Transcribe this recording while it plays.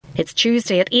It's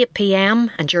Tuesday at 8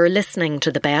 p.m. and you're listening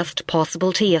to The Best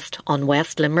Possible Taste on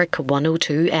West Limerick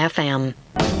 102 FM.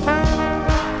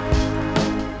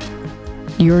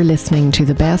 You're listening to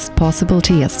The Best Possible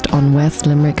Taste on West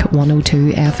Limerick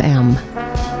 102 FM.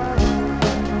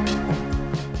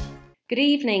 Good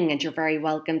evening and you're very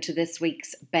welcome to this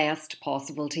week's Best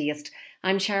Possible Taste.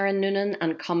 I'm Sharon Noonan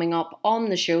and coming up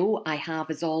on the show I have,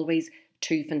 as always,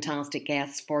 two fantastic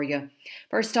guests for you.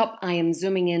 First up, I am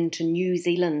zooming into New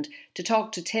Zealand to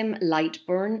talk to Tim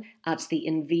Lightburn at the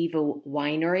In Vivo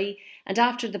Winery. And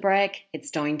after the break, it's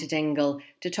down to Dingle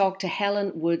to talk to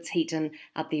Helen Woods Heaton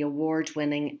at the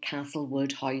award-winning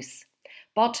Castlewood House.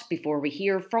 But before we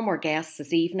hear from our guests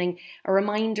this evening, a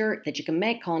reminder that you can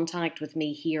make contact with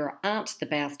me here at The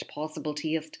Best Possible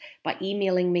Taste by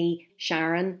emailing me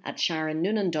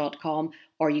sharon@sharonnoonan.com,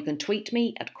 or you can tweet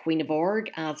me at Queen of Org,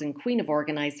 as in Queen of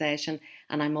Organisation,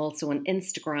 and I'm also on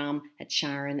Instagram at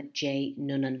Sharon J.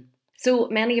 Noonan. So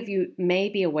many of you may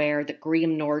be aware that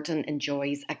Graham Norton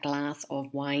enjoys a glass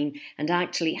of wine and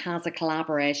actually has a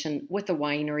collaboration with a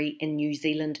winery in New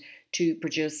Zealand to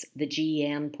produce the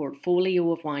GN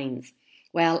portfolio of wines.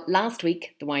 Well, last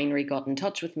week the winery got in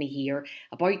touch with me here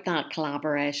about that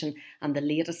collaboration and the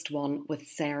latest one with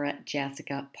Sarah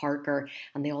Jessica Parker,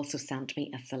 and they also sent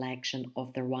me a selection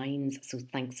of their wines, so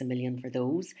thanks a million for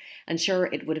those. And sure,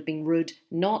 it would have been rude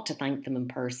not to thank them in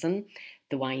person,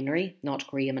 the winery, not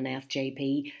Graham and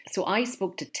SJP. So I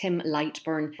spoke to Tim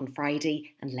Lightburn on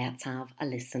Friday, and let's have a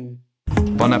listen.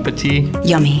 Bon appetit.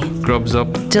 Yummy. Grubs up.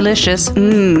 Delicious.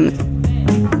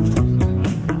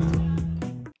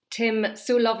 Tim,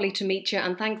 so lovely to meet you,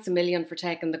 and thanks a million for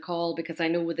taking the call, because I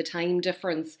know with the time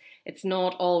difference it's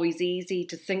not always easy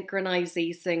to synchronise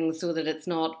these things so that it's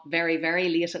not very, very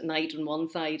late at night on one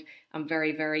side and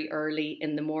very, very early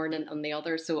in the morning on the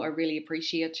other. So I really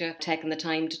appreciate you taking the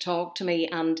time to talk to me,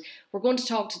 and we're going to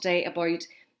talk today about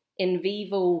In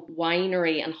Vivo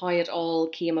Winery and how it all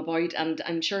came about. And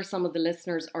I'm sure some of the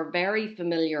listeners are very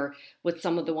familiar with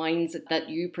some of the wines that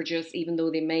you produce, even though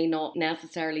they may not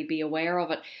necessarily be aware of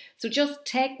it. So just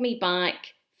take me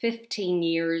back 15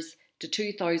 years to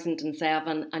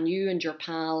 2007, and you and your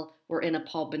pal were in a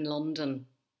pub in London.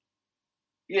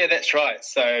 Yeah, that's right.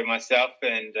 So myself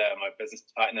and my business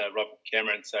partner, Rob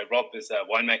Cameron. So Rob is a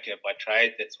winemaker by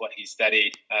trade. That's what he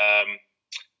studied.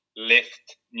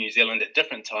 Left New Zealand at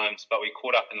different times, but we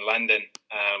caught up in London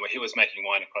where he was making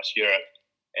wine across Europe,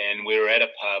 and we were at a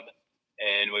pub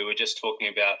and we were just talking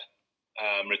about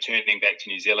returning back to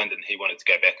New Zealand, and he wanted to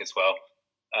go back as well.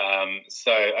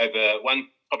 So over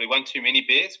probably one too many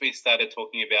beers, we started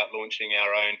talking about launching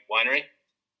our own winery.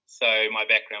 So my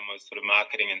background was sort of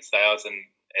marketing and sales, and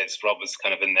as Rob was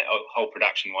kind of in the whole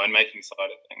production winemaking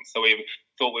side of things. So we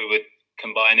thought we would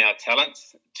combine our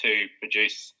talents to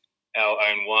produce our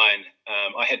own wine.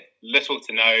 I had little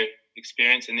to no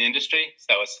experience in the industry,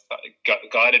 so I was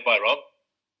guided by Rob.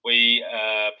 We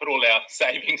put all our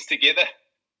savings together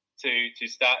to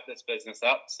start this business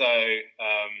up. So,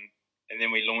 and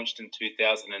then we launched in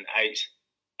 2008.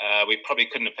 We probably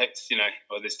couldn't have picked,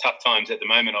 well, there's tough times at the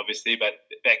moment, obviously, but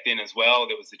back then as well,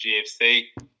 there was the GFC,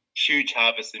 huge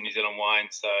harvest of New Zealand wine.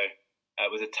 So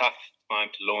it was a tough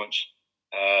time to launch.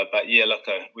 But yeah, look,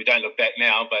 we don't look back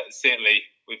now, but certainly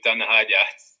we've done the hard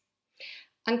yards.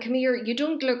 And come here, you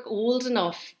don't look old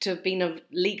enough to have been of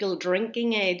legal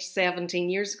drinking age 17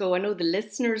 years ago. I know the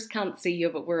listeners can't see you,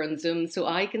 but we're on Zoom, so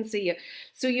I can see you.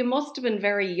 So you must have been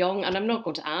very young, and I'm not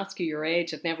going to ask you your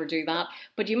age, I'd never do that,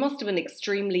 but you must have been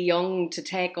extremely young to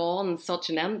take on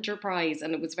such an enterprise,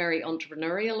 and it was very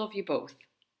entrepreneurial of you both.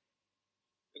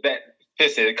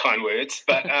 Firstly, the kind words,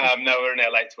 but no, we're in our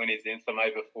late 20s then, so I'm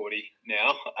over 40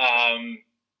 now.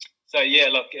 So yeah,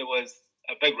 look, it was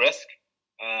a big risk.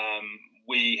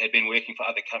 We had been working for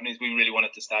other companies. We really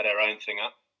wanted to start our own thing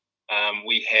up.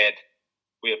 We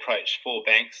approached 4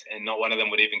 banks, and not one of them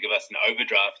would even give us an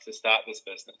overdraft to start this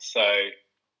business. So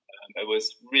it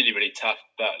was really, really tough.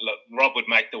 But look, Rob would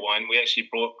make the wine. We actually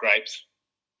brought grapes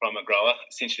from a grower,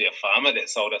 essentially a farmer that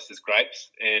sold us his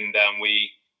grapes, and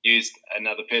we used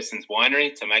another person's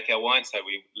winery to make our wine. So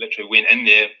we literally went in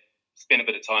there, spent a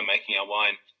bit of time making our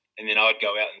wine, and then I would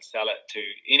go out and sell it to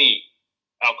any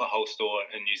alcohol store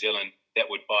in New Zealand that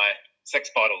would buy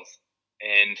 6 bottles,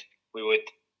 and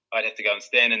I'd have to go and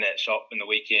stand in that shop in the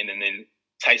weekend and then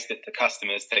taste it to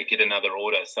customers to get another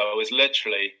order. So it was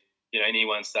literally,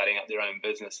 anyone starting up their own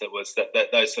business, it was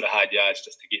those sort of hard yards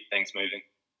just to get things moving.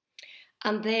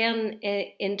 And then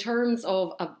in terms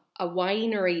of a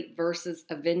winery versus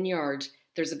a vineyard,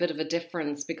 there's a bit of a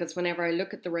difference, because whenever I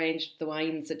look at the range of the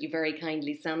wines that you very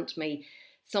kindly sent me,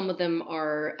 Some of them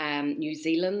are New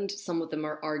Zealand, some of them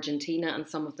are Argentina, and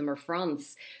some of them are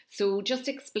France. So just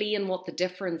explain what the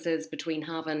difference is between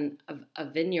having a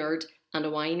vineyard and a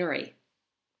winery.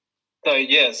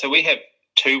 So we have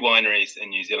two wineries in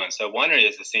New Zealand. So a winery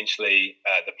is essentially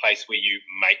the place where you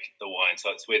make the wine.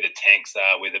 So it's where the tanks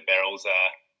are, where the barrels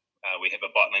are. We have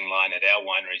a bottling line at our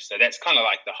winery. So that's kind of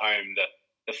like the home,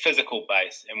 the physical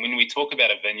base. And when we talk about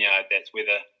a vineyard, that's where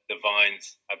the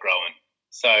vines are growing.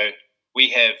 So we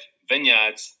have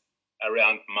vineyards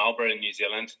around Marlborough in New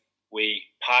Zealand. We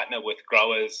partner with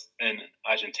growers in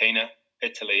Argentina,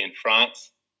 Italy, and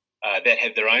France that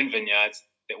have their own vineyards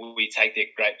that we take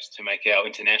their grapes to make our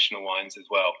international wines as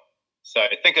well. So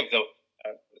think of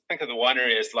the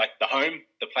winery as like the home,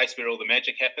 the place where all the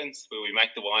magic happens, where we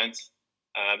make the wines,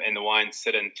 and the wines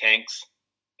sit in tanks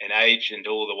and age and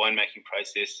all the winemaking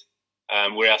process.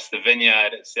 Whereas the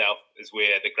vineyard itself is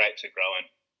where the grapes are growing.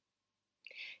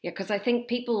 Yeah, because I think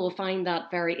people will find that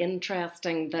very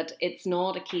interesting, that it's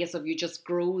not a case of you just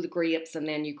grow the grapes and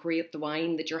then you create the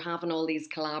wine, that you're having all these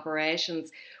collaborations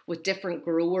with different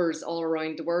growers all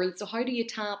around the world. So how do you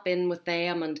tap in with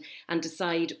them and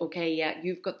decide, okay, yeah,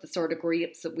 you've got the sort of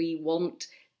grapes that we want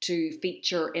to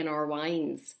feature in our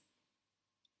wines?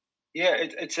 Yeah,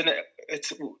 it's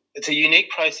a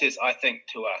unique process, I think,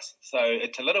 to us. So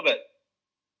it's a little bit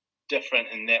different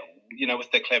in that,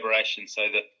 with the collaboration. So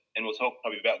that, and we'll talk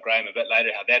probably about Graham a bit later,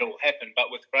 how that all happened. But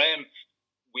with Graham,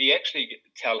 we actually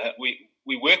tell him,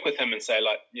 we work with him and say,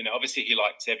 like, obviously he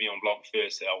liked Sauvignon Blanc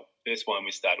first, our first wine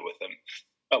we started with him.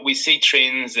 But we see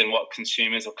trends in what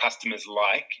consumers or customers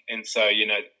like. And so,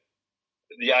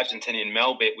 the Argentinian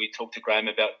Malbec, we talked to Graham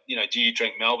about, do you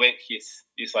drink Malbec? Yes,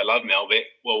 I love Malbec.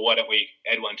 Well, why don't we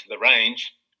add one to the range?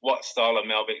 What style of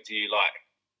Malbec do you like?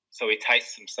 So we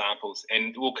taste some samples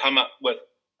and we'll come up with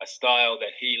a style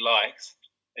that he likes,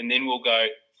 and then we'll go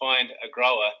find a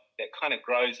grower that kind of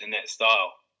grows in that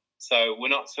style. So we're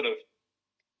not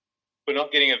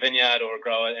getting a vineyard or a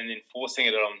grower and then forcing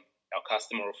it on our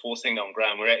customer or forcing it on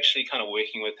Graham. We're actually kind of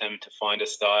working with him to find a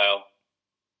style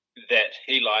that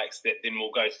he likes, that then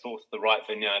we'll go source the right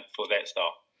vineyard for that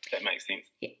style. If that makes sense.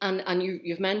 And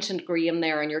you've mentioned Graham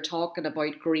there, and you're talking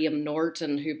about Graham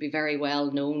Norton, who'd be very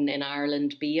well known in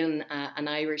Ireland, being an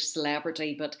Irish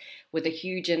celebrity, but with a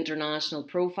huge international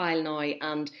profile now.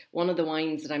 And one of the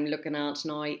wines that I'm looking at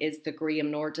now is the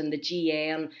Graham Norton, the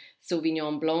GN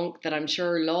Sauvignon Blanc, that I'm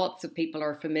sure lots of people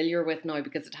are familiar with now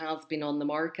because it has been on the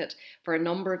market for a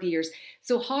number of years.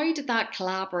 So how did that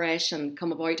collaboration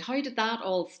come about? How did that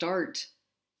all start?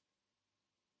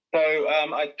 So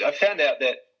I found out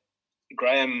that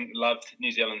Graham loved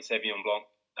New Zealand Sauvignon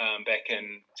Blanc back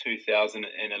in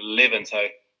 2011. So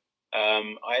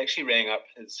I actually rang up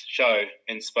his show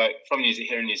and spoke from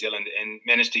here in New Zealand and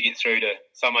managed to get through to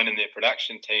someone in their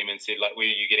production team and said, like, where are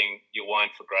you getting your wine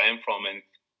for Graham from? And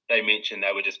they mentioned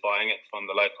they were just buying it from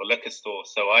the local liquor store.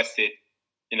 So I said,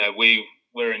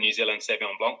 we're a New Zealand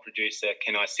Sauvignon Blanc producer.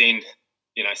 Can I send,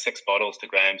 6 bottles to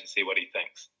Graham to see what he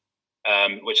thinks?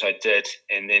 Which I did.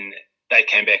 And then they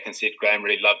came back and said, Graham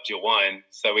really loved your wine.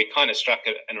 So we kind of struck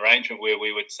an arrangement where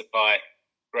we would supply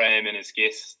Graham and his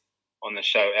guests on the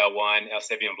show our wine, our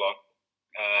Sauvignon Blanc,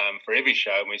 for every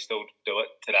show. And we still do it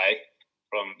today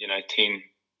from, 10,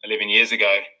 11 years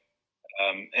ago.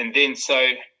 And then so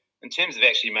in terms of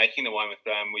actually making the wine with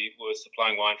Graham, we were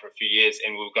supplying wine for a few years,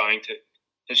 and we were going to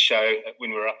his show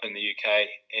when we were up in the UK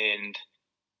and,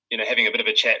 having a bit of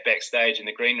a chat backstage in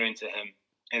the green room to him.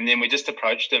 And then we just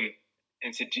approached him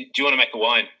and said, do you want to make a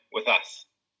wine with us?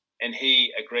 And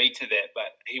he agreed to that, but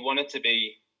he wanted to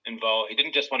be involved. He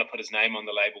didn't just want to put his name on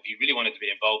the label. He really wanted to be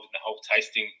involved in the whole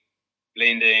tasting,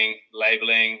 blending,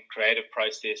 labeling, creative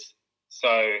process.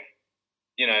 So,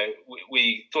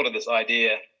 we thought of this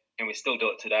idea, and we still do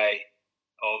it today,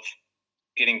 of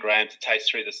getting Graham to taste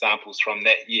through the samples from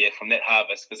that year, from that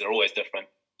harvest, because they're always different,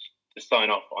 to sign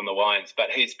off on the wines.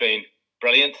 But he's been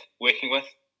brilliant working with,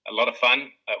 a lot of fun.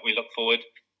 We look forward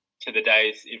to the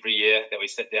days every year that we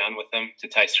sit down with him to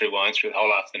taste through wines through the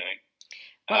whole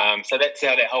afternoon. So that's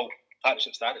how that whole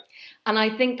partnership started. And I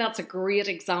think that's a great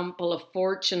example of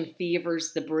fortune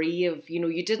favours the brave.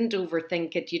 You didn't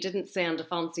overthink it. You didn't send a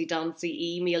fancy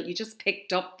dancy email. You just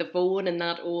picked up the phone in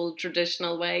that old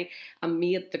traditional way and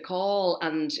made the call.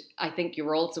 And I think you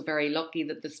were also very lucky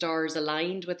that the stars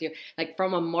aligned with you. Like,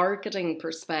 from a marketing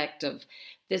perspective,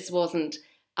 this wasn't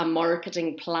a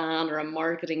marketing plan or a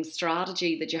marketing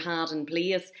strategy that you had in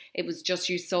place. It was just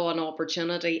you saw an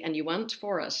opportunity and you went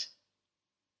for it.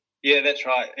 Yeah, that's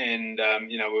right. And,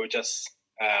 we were just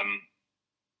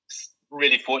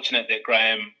really fortunate that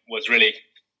Graham was really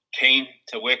keen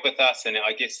to work with us. And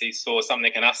I guess he saw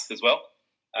something in us as well.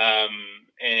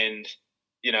 And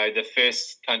the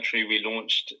first country we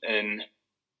launched in,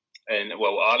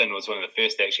 Ireland was one of the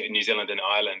first, actually, New Zealand and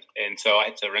Ireland. And so I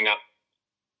had to ring up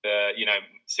the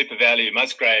Super Value,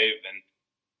 Musgrave, and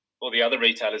all the other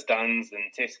retailers, Duns and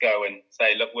Tesco, and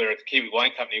say, look, we're a Kiwi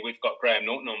wine company. We've got Graham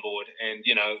Norton on board, and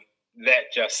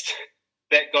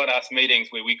that got us meetings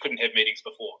where we couldn't have meetings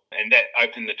before, and that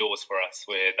opened the doors for us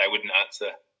where they wouldn't answer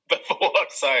before.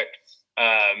 So,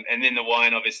 and then the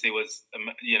wine obviously was,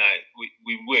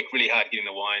 we worked really hard getting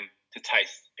the wine to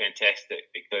taste fantastic,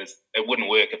 because it wouldn't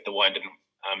work if the wine didn't,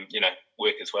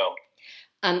 work as well.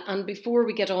 And before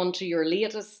we get on to your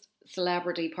latest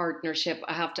celebrity partnership,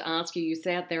 I have to ask you, you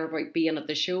said there about being at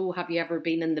the show. Have you ever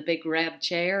been in the big red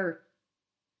chair?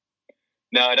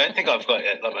 No, I don't think I've got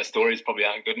it. Like, my stories probably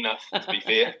aren't good enough, to be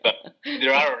fair. But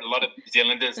there are a lot of New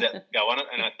Zealanders that go on it,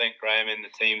 and I think Graham and the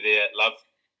team there love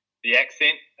the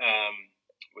accent.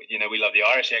 We love the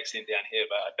Irish accent down here,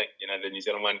 but I think, the New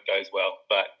Zealand one goes well.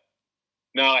 But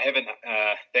no, I haven't,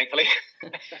 thankfully.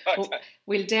 Well,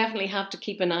 we'll definitely have to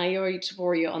keep an eye out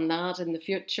for you on that in the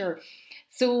future.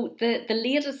 So the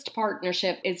latest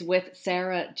partnership is with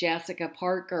Sarah Jessica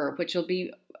Parker, which will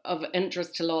be of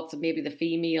interest to lots of maybe the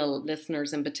female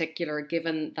listeners in particular,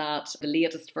 given that the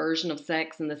latest version of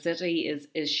Sex and the City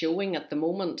is showing at the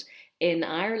moment in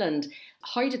Ireland.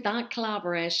 How did that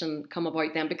collaboration come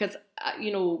about then? Because,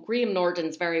 Graham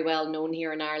Norton's very well known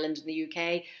here in Ireland and the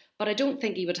UK, but I don't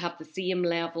think he would have the same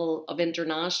level of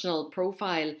international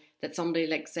profile that somebody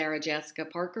like Sarah Jessica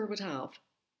Parker would have.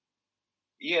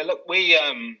 Yeah, look, we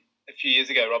a few years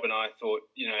ago, Rob and I thought,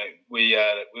 we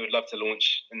would love to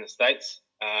launch in the States,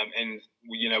 and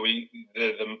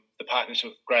the partnership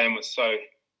with Graham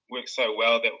worked so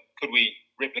well that could we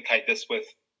replicate this with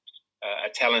a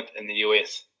talent in the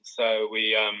US? So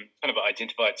we kind of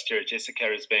identified Sarah Jessica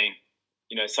as being,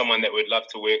 someone that we'd love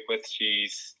to work with.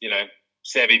 She's,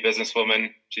 savvy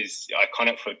businesswoman. She's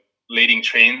iconic for leading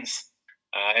trends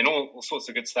and all sorts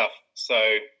of good stuff. So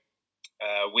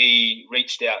we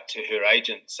reached out to her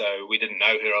agent. So we didn't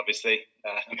know her, obviously.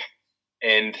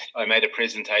 And I made a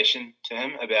presentation to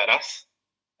him about us.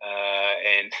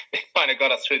 And it kind of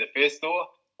got us through the first door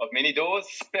of many doors.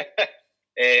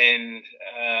 And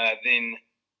then,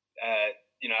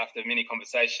 after many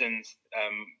conversations,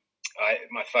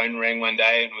 my phone rang one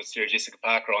day, and it was Sarah Jessica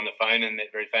Parker on the phone in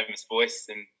that very famous voice.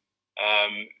 And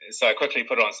so I quickly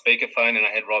put her on speakerphone, and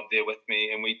I had Rob there with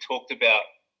me, and we talked about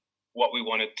what we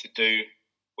wanted to do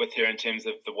with her in terms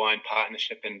of the wine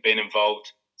partnership and being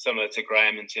involved, similar to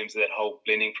Graham, in terms of that whole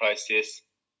blending process.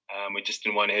 We just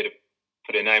didn't want her to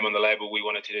put her name on the label. We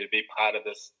wanted her to be part of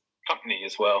this company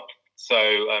as well. So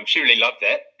she really loved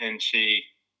that, and she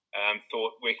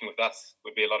thought working with us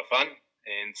would be a lot of fun.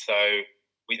 And so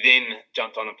we then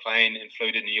jumped on a plane and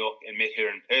flew to New York and met her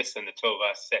in person. The two of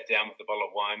us sat down with a bottle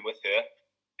of wine with her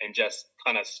and just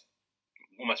kind of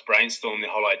almost brainstormed the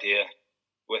whole idea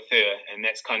with her. And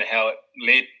that's kind of how it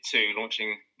led to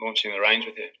launching the range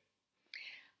with her.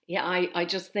 Yeah, I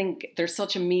just think there's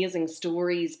such amazing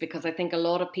stories, because I think a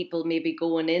lot of people maybe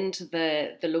going into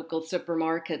the local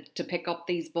supermarket to pick up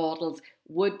these bottles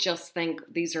would just think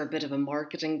these are a bit of a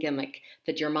marketing gimmick,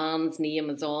 that your man's name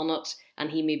is on it and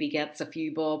he maybe gets a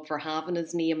few bob for having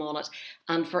his name on it.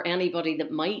 And for anybody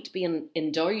that might be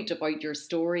in doubt about your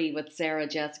story with Sarah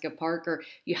Jessica Parker,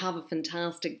 you have a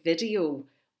fantastic video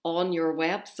on your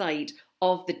website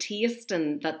of the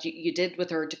tasting that you did with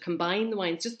her to combine the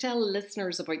wines. Just tell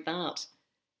listeners about that.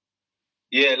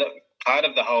 Yeah, look, part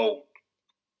of the whole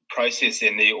process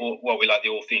and what we like, the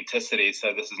authenticity.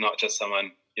 So this is not just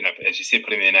someone, as you said,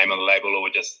 putting their name on the label or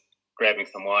just grabbing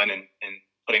some wine and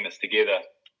putting this together.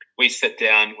 We sit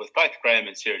down with both Graham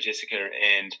and Sarah Jessica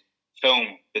and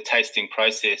film the tasting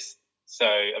process. So,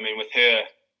 with her,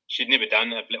 she'd never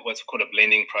done what's called a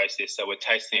blending process. So we're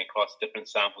tasting across different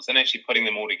samples and actually putting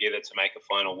them all together to make a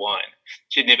final wine.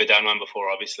 She'd never done one before,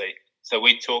 obviously. So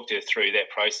we talked her through that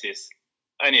process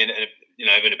only in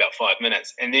about 5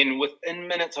 minutes. And then within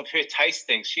minutes of her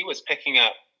tasting, she was picking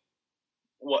up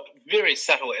very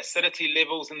subtle acidity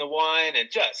levels in the wine. And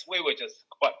we were just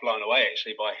quite blown away,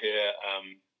 actually, by her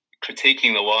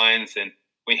critiquing the wines. And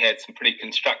we had some pretty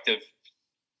constructive,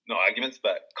 not arguments,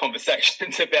 but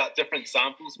conversations about different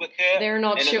samples with her. They're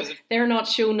not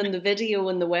shown in the video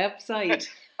on the website.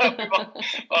 We've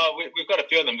got a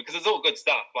few of them, because it's all good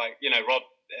stuff. Like, Rob,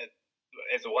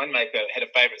 as a winemaker, had a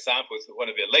favourite sample, was one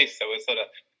of their least. So we're sort of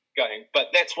going, but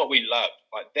that's what we love.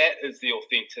 Like, that is the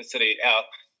authenticity.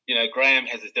 Graham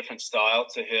has a different style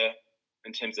to her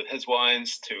in terms of his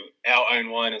wines, to our own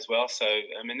wine as well. So,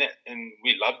 and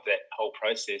we loved that whole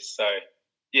process. So,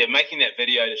 making that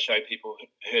video to show people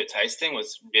her tasting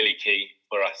was really key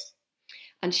for us.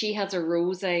 And she has a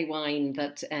rosé wine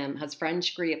that has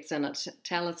French grapes in it.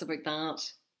 Tell us about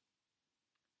that.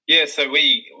 Yeah, so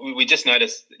we just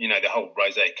noticed, the whole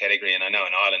rosé category, and I know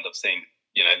in Ireland I've seen,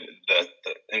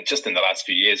 the just in the last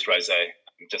few years, rosé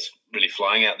just really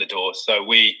flying out the door. So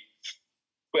we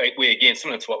again,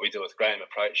 similar to what we do with Graham,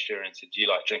 approached her and said, "Do you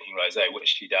like drinking rosé?" Which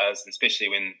she does, and especially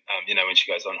when when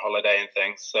she goes on holiday and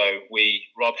things. So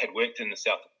Rob had worked in the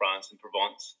south of France in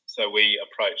Provence, so we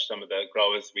approached some of the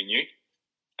growers we knew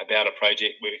about a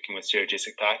project working with Sarah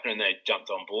Jessica Parker, and they jumped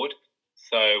on board.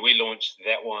 So we launched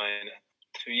that wine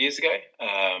 2 years ago,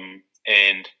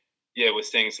 and we're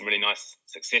seeing some really nice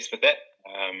success with that.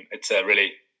 It's a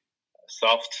really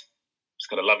soft, it's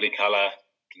got a lovely colour,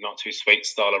 not too sweet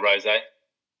style of rosé.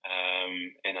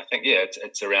 And I think,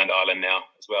 it's around Ireland now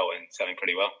as well and selling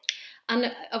pretty well.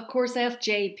 And of course,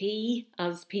 FJP,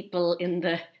 as people in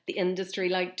the industry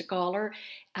like to call her,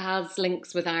 has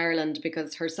links with Ireland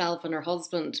because herself and her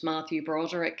husband, Matthew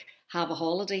Broderick, have a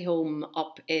holiday home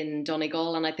up in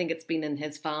Donegal. And I think it's been in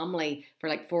his family for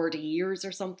like 40 years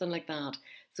or something like that.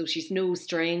 So she's no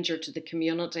stranger to the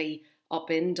community up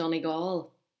in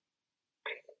Donegal.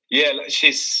 Yeah,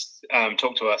 she's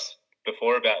talked to us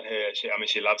before about her.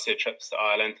 She loves her trips to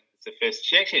Ireland. It's the first.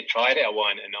 She actually tried our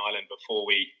wine in Ireland before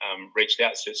we reached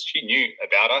out. So she knew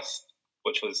about us,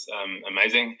 which was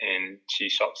amazing. And she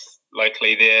shops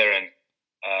locally there,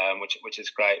 and which is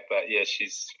great. But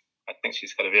I think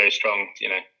she's got a very strong,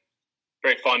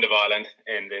 very fond of Ireland.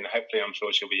 And then hopefully, I'm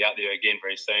sure she'll be out there again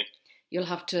very soon. You'll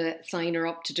have to sign her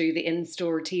up to do the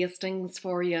in-store tastings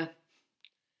for you.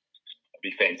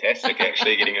 Be fantastic,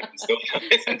 actually, getting it installed.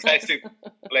 It's fantastic.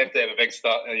 We'll have to have a big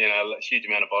stock, a huge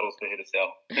amount of bottles for her to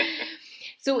sell.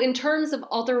 So in terms of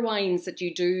other wines that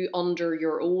you do under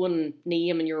your own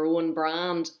name and your own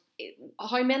brand,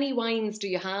 how many wines do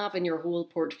you have in your whole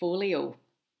portfolio?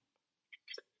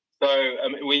 So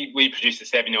we produce a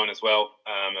Sauvignon as well,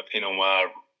 a Pinot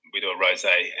Noir, we do a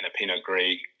Rosé and a Pinot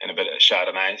Gris and a bit of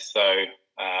Chardonnay. So,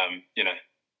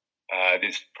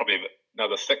 there's probably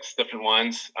another 6 different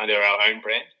wines under our own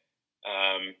brand.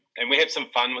 And we have some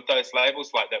fun with those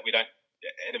labels like that.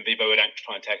 At Invivo, we don't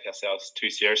try and take ourselves too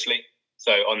seriously.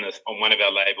 So on one of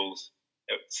our labels,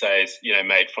 it says,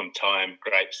 made from thyme,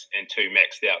 grapes, and 2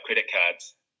 maxed out credit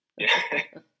cards.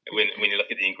 When you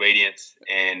look at the ingredients,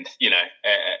 and,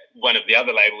 one of the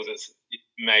other labels is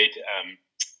made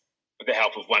with the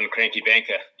help of one cranky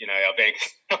banker. Our bank's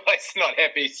always not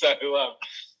happy. So,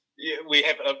 we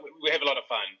have a lot of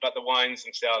fun, but the wines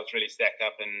themselves really stack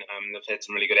up, and they've had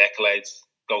some really good accolades,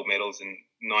 gold medals, and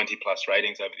 90+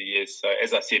 ratings over the years. So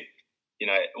as I said,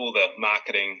 all the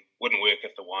marketing wouldn't work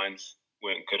if the wines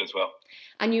weren't good as well.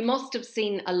 And you must have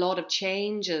seen a lot of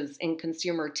changes in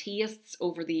consumer tastes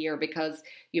over the year, because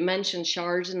you mentioned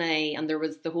Chardonnay, and there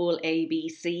was the whole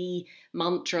ABC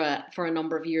mantra for a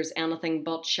number of years, anything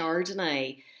but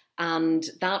Chardonnay. And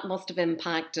that must have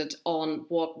impacted on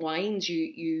what wines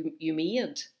you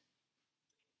made.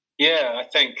 Yeah, I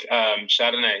think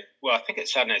Chardonnay. Well, I think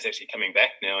Chardonnay is actually coming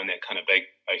back now in that kind of big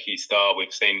oaky style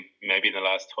we've seen maybe in the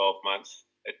last 12 months.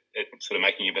 It's sort of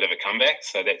making a bit of a comeback,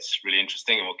 so that's really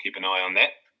interesting, and we'll keep an eye on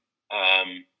that.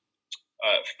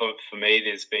 For me,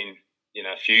 there's been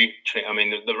a few.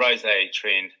 The rosé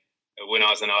trend. When I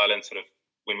was in Ireland, sort of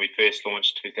when we first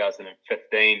launched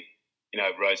 2015,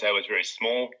 rosé was very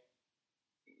small,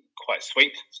 quite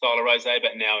sweet style of rosé,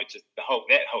 but now it's just that whole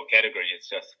category is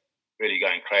just really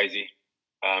going crazy.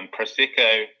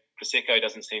 Prosecco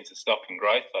doesn't seem to stop in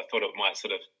growth. I thought it might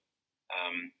sort of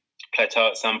plateau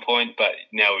at some point, but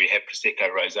now we have Prosecco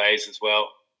rosés as well.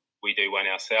 We do one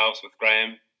ourselves with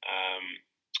Graham,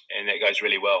 and that goes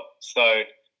really well. So,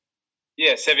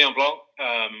 Sauvignon Blanc,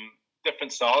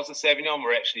 different styles of Sauvignon.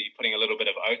 We're actually putting a little bit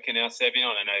of oak in our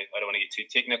Sauvignon. I know I don't want to get too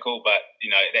technical, but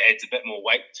that adds a bit more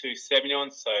weight to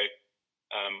Sauvignon. So,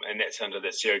 and that's under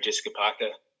the Sarah Jessica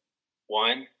Parker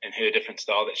wine and her different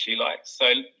style that she likes. So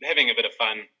having a bit of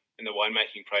fun in the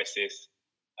winemaking process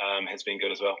has been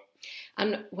good as well.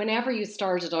 And whenever you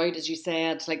started out, as you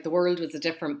said, like the world was a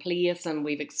different place, and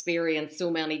we've experienced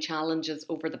so many challenges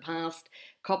over the past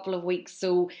couple of weeks.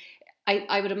 So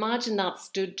I would imagine that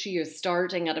stood to you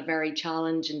starting at a very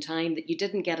challenging time, that you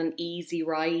didn't get an easy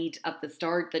ride at the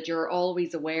start, that you're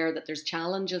always aware that there's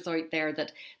challenges out there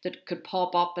that could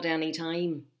pop up at any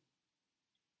time.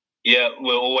 Yeah,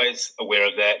 we're always aware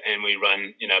of that, and we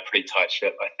run, a pretty tight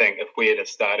ship. I think if we had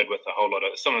started with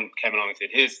someone came along and said,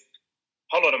 here's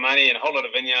a whole lot of money and a whole lot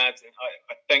of vineyards, and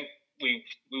I think we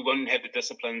wouldn't have the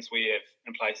disciplines we have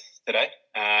in place today.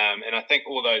 And I think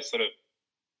all those sort of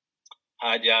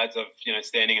hard yards of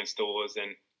standing in stores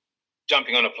and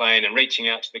jumping on a plane and reaching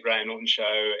out to the Graham Norton show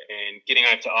and getting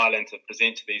over to Ireland to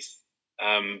present to these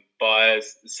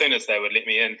buyers as soon as they would let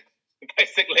me in,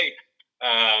 basically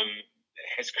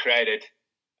has created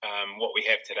what we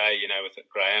have today. With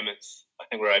Graham, I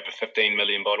think we're over 15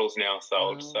 million bottles now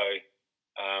sold. Wow. So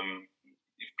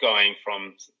going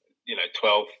from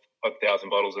 12,000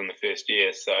 bottles in the first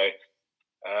year. So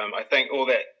I think all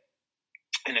that.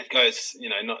 And it goes,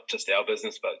 not just our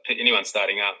business, but anyone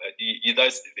starting up.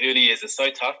 Those early years are so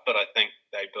tough, but I think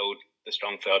they build the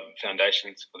strong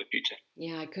foundations for the future.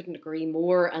 Yeah, I couldn't agree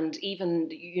more. And even,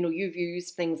 you've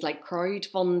used things like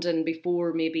crowdfunding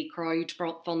before maybe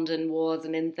crowdfunding was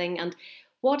an in thing. And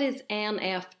what is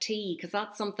NFT? Because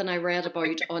that's something I read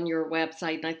about on your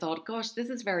website, and I thought, gosh, this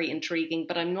is very intriguing,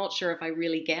 but I'm not sure if I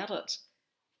really get it.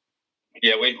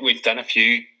 Yeah, we've done a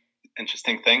few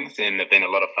interesting things, and they've been a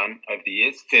lot of fun over the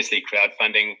years. Firstly,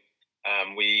 crowdfunding.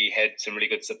 We had some really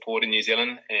good support in New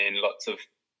Zealand, and lots of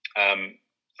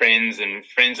friends and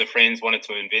friends of friends wanted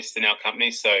to invest in our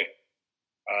company. So,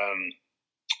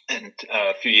 and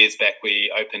a few years back,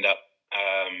 we opened up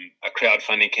a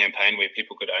crowdfunding campaign where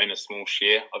people could own a small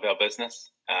share of our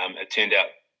business. It turned out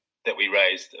that we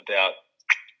raised about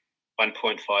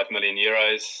 1.5 million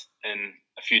euros in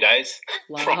a few days.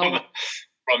 Wow.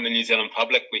 From the New Zealand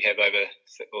public. We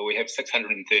have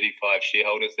 635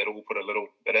 shareholders that all put a little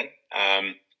bit in.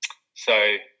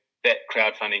 So that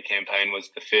crowdfunding campaign was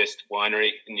the first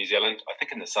winery in New Zealand, I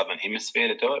think in the Southern Hemisphere,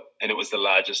 to do it, and it was the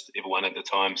largest ever one at the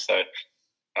time. So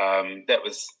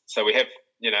so we have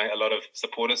a lot of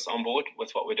supporters on board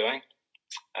with what we're doing.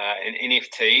 And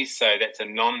NFTs, so that's a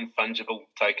non-fungible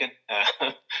token.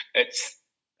 It's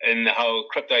in the whole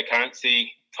cryptocurrency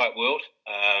type world,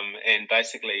 and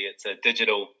basically it's a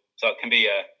digital, so it can be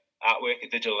a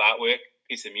digital artwork,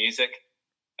 piece of music,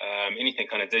 anything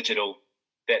kind of digital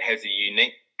that has a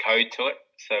unique code to it.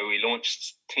 So we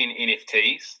launched 10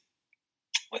 NFTs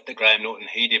with the Graham Norton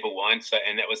He Devil wine. So,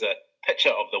 and that was a picture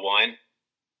of the wine,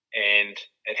 and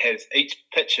it has, each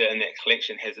picture in that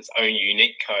collection has its own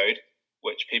unique code,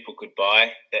 which people could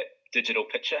buy that digital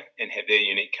picture and have their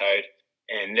unique code,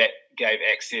 and that gave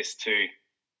access to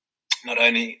not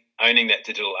only owning that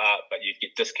digital art, but you'd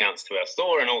get discounts to our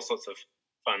store and all sorts of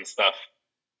fun stuff.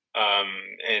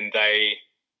 And they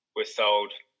were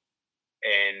sold,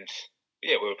 and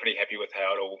yeah, we were pretty happy with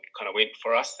how it all kind of went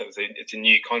for us. It's a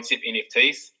new concept,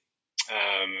 NFTs,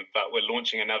 but we're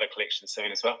launching another collection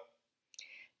soon as well.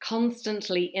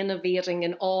 Constantly innovating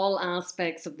in all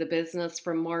aspects of the business,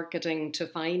 from marketing to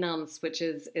finance, which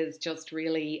is just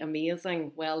really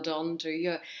amazing. Well done to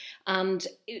you. And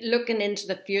looking into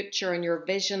the future and your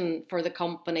vision for the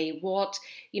company,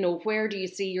 where do you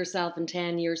see yourself in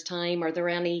 10 years' time? Are there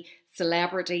any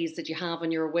celebrities that you have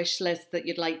on your wish list that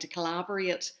you'd like to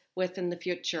collaborate with in the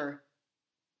future?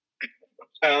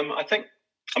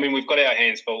 We've got our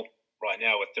hands full right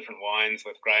now with different wines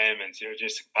with Graham and Sarah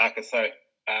Jessica Parker. So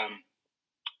in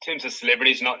terms of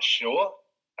celebrities, not sure.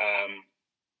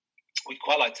 We'd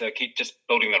quite like to keep just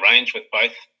building the range with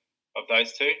both of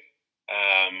those two.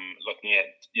 Looking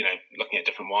at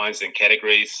different wines and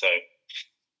categories. So,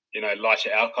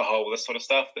 lighter alcohol, this sort of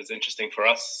stuff is interesting for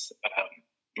us.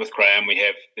 With Graham, we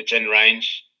have the gin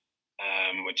range,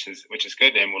 which is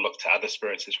good, and we'll look to other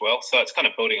spirits as well. So it's kind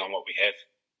of building on what we have.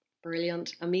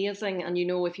 Brilliant, amazing. And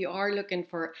if you are looking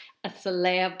for a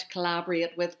celeb to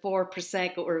collaborate with for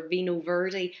Prosecco or Vino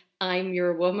Verde, I'm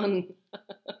your woman.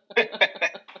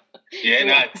 Yeah,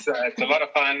 no, it's a lot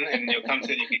of fun, and you can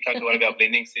come to one of our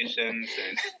blending sessions.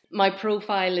 And my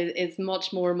profile is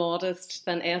much more modest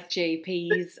than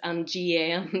SJP's and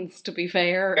GN's, to be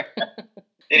fair.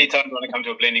 Anytime you want to come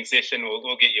to a blending session,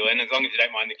 we'll get you in, as long as you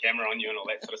don't mind the camera on you and all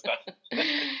that sort of stuff.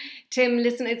 Tim,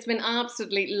 listen, it's been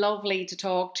absolutely lovely to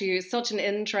talk to you. Such an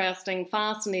interesting,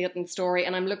 fascinating story,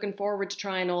 and I'm looking forward to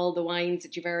trying all the wines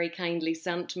that you very kindly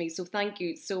sent to me. So thank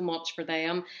you so much for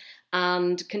them,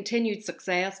 and continued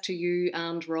success to you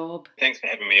and Rob. Thanks for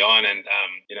having me on, and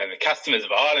the customers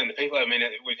of Ireland, the people.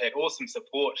 We've had awesome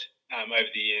support over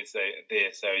the years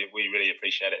there, so we really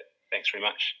appreciate it. Thanks very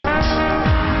much.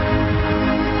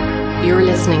 You're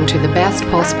listening to The Best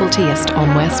Possible Taste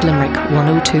on West Limerick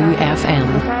 102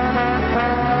 FM.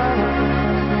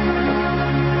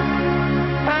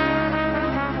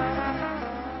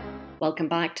 Welcome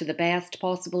back to The Best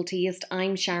Possible Taste.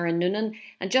 I'm Sharon Noonan,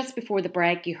 and just before the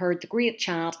break you heard the great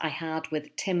chat I had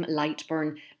with Tim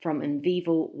Lightburn from In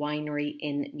Vivo Winery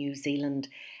in New Zealand.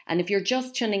 And if you're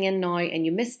just tuning in now and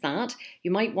you missed that,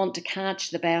 you might want to catch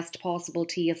The Best Possible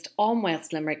Taste on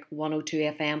West Limerick 102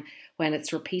 FM when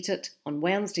it's repeated on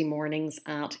Wednesday mornings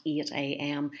at 8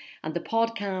 a.m. And the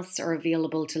podcasts are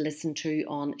available to listen to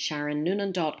on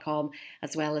SharonNoonan.com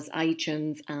as well as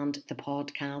iTunes and the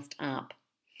podcast app.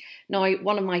 Now,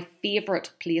 one of my favourite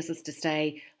places to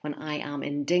stay when I am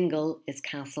in Dingle is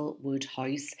Castlewood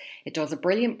House. It does a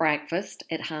brilliant breakfast,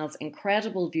 it has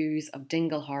incredible views of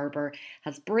Dingle Harbour,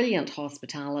 has brilliant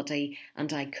hospitality,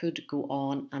 and I could go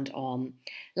on and on.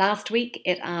 Last week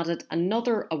it added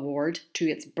another award to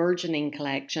its burgeoning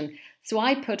collection, so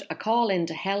I put a call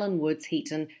into Helen Woods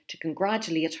Heaton to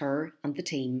congratulate her and the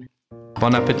team.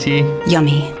 Bon appetit.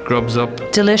 Yummy. Grubs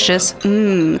up. Delicious.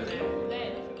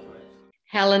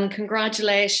 Helen,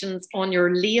 congratulations on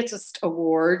your latest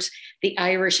award, the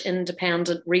Irish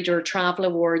Independent Reader Travel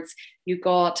Awards. You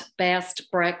got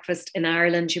Best Breakfast in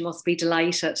Ireland. You must be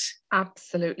delighted.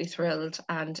 Absolutely thrilled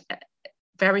and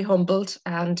very humbled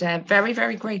and very,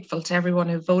 very grateful to everyone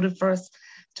who voted for us,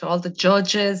 to all the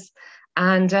judges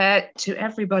and to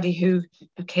everybody who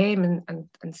came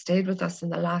and stayed with us in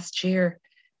the last year.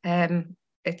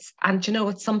 It's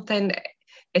something,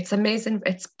 it's amazing,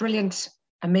 it's brilliant.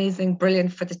 Amazing,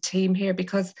 brilliant for the team here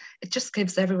because it just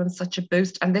gives everyone such a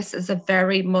boost. And this is a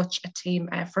very much a team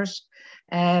effort.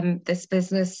 This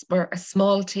business, we're a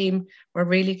small team, we're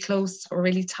really close, we're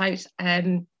really tight,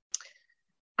 and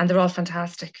they're all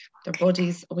fantastic. They're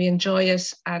buddies, we enjoy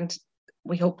it, and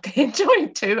we hope they enjoy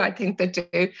it too. I think they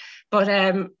do. But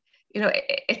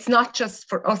it's not just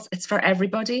for us, it's for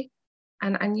everybody.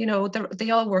 And they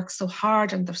all work so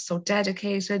hard and they're so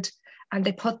dedicated and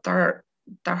they put their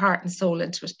heart and soul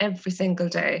into it every single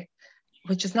day,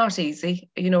 which is not easy,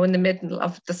 in the middle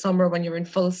of the summer when you're in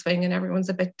full swing and everyone's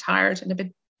a bit tired and a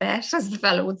bit bet, as the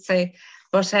fellow would say.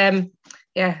 But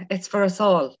it's for us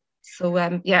all. So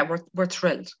we're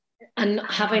thrilled. And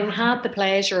having had the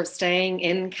pleasure of staying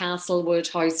in Castlewood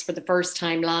House for the first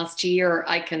time last year,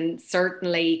 I can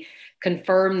certainly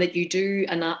confirm that you do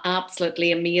an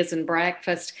absolutely amazing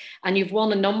breakfast, and you've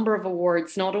won a number of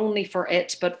awards, not only for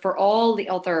it, but for all the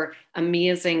other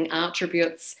amazing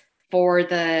attributes for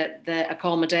the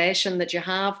accommodation that you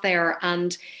have there.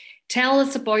 And tell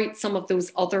us about some of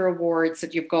those other awards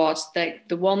that you've got.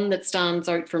 The one that stands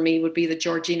out for me would be the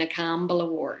Georgina Campbell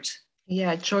Award.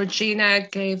 Yeah, Georgina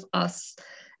gave us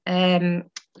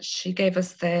she gave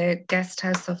us the Guest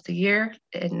House of the Year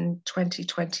in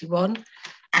 2021.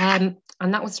 And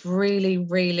that was really,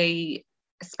 really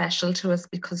special to us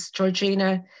because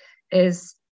Georgina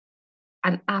is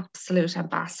an absolute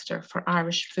ambassador for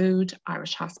Irish food,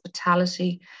 Irish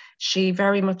hospitality. She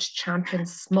very much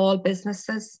champions small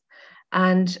businesses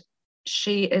and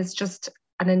she is just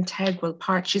an integral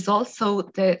part. She's also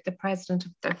the president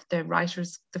of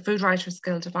the Food Writers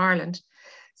Guild of Ireland.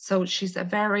 So she's a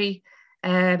very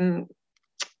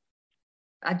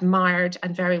admired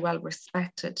and very well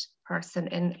respected person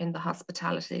in the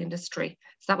hospitality industry.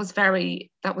 So that was very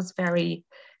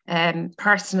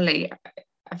personally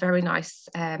a very nice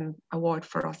award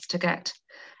for us to get.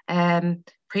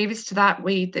 Previous to that,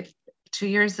 2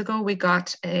 years ago we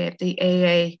got the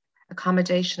AA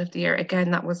Accommodation of the Year.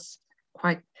 Again, it was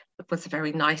a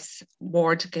very nice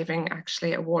award giving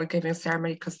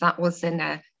ceremony because that was in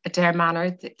Adare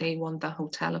Manor. They won the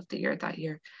Hotel of the Year that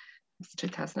year. It's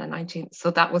 2019. So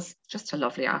that was just a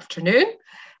lovely afternoon,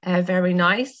 very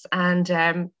nice, and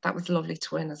that was lovely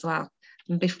to win as well.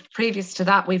 And previous to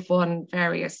that, we've won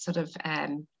various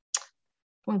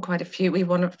won quite a few. We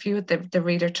won a few of the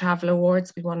Reader Travel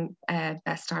Awards. We won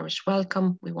Best Irish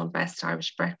Welcome. We won Best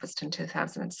Irish Breakfast in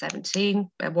 2017.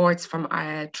 Awards from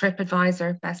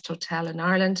TripAdvisor, Best Hotel in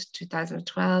Ireland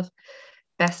 2012.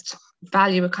 Best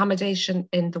Value Accommodation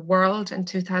in the World in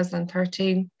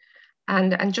 2013.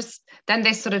 And just then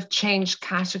they sort of changed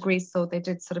categories. So they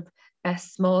did sort of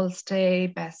Best Small Stay,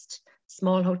 Best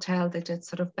Small Hotel. They did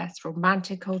sort of Best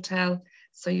Romantic Hotel.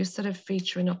 So you're sort of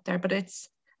featuring up there. But it's,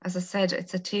 as I said,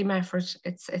 it's a team effort.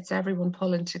 It's everyone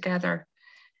pulling together.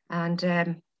 And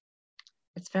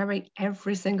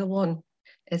every single one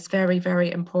is very, very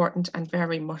important and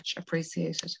very much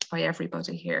appreciated by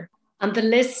everybody here. And the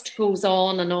list goes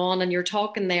on, and you're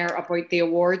talking there about the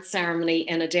awards ceremony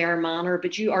in Adare Manor,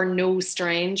 but you are no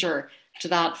stranger to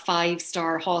that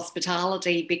 5-star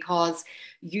hospitality because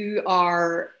you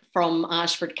are from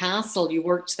Ashford Castle. You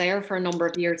worked there for a number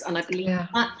of years, and I believe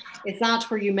is that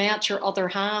where you met your other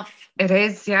half? It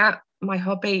is, yeah. My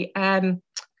hubby, God,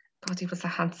 he was a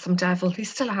handsome devil.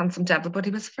 He's still a handsome devil, but he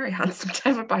was a very handsome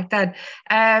devil back then.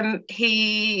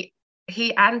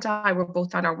 He and I were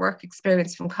both on our work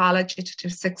experience from college. He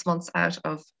took 6 months out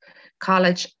of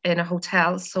college in a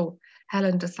hotel. So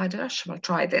Helen decided, we'll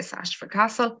try this Ashford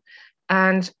Castle.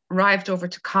 and arrived over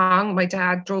to Cong. My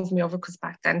dad drove me over because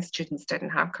back then students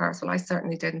didn't have cars. Well, I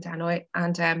certainly didn't anyway.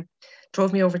 And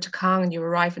drove me over to Cong, and you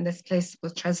arrive in this place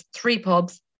which has 3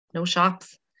 pubs, no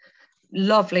shops.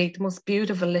 Lovely, the most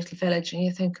beautiful little village. And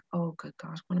you think, oh, good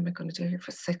God, what am I going to do here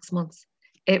for 6 months?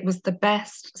 It was the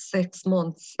best 6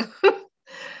 months.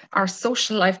 Our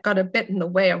social life got a bit in the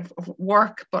way of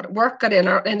work, but work got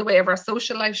in the way of our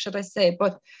social life, should I say.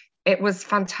 But it was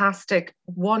fantastic,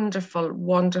 wonderful,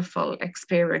 wonderful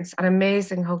experience, an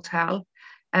amazing hotel,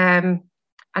 and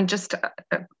just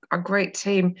a great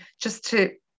team.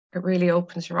 It really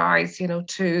opens your eyes,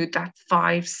 to that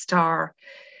 5-star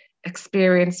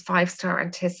experience, 5-star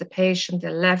anticipation, the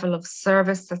level of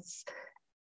service that's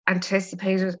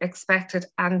anticipated, expected,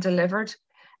 and delivered.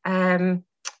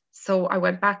 So I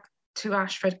went back to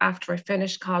Ashford after I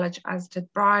finished college, as did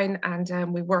Brian,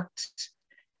 and we worked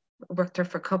there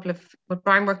for a couple of, but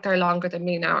Brian worked there longer than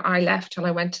me now. I left and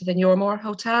I went to the Muirmore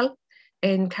Hotel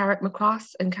in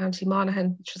Carrickmacross in County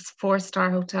Monaghan, which is a 4-star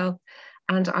hotel.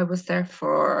 And I was there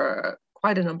for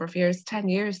quite a number of years, 10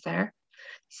 years there.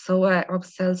 So I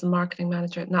was sales and marketing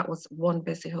manager, and that was one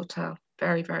busy hotel,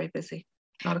 very, very busy,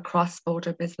 a lot of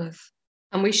cross-border business.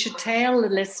 And we should tell the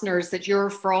listeners that you're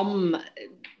from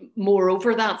more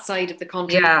over that side of the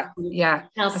country. Yeah.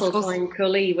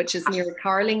 Castletowncully, which is near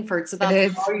Carlingford. So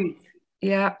that's right.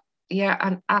 Yeah,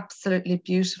 an absolutely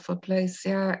beautiful place.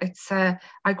 Yeah, it's.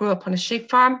 I grew up on a sheep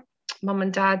farm. Mum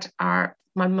and dad are.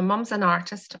 My mum's an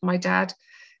artist. My dad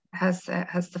has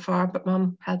the farm, but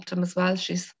Mum helped him as well.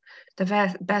 She's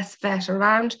the best vet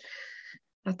around.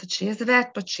 Not that she is a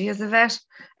vet, but she is a vet.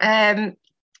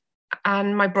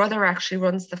 And my brother actually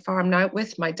runs the farm now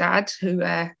with my dad, who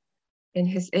in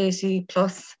his 80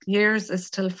 plus years is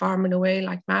still farming away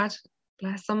like mad,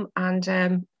 bless him,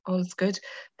 and all's good.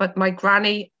 But my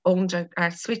granny owned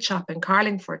a sweet shop in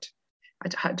Carlingford.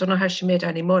 I don't know how she made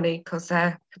any money, because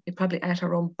we probably ate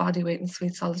her own body weight in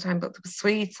sweets all the time, but there was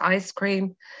sweets, ice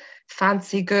cream,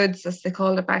 fancy goods, as they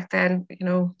called it back then,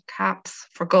 caps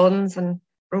for guns and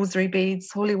rosary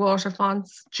beads, holy water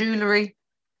fonts, jewellery,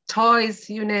 toys,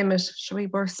 you name it. We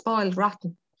were spoiled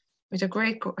rotten. We had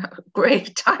a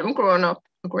great time growing up,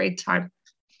 a great time.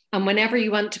 And whenever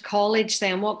you went to college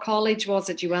then, what college was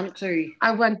it you went to?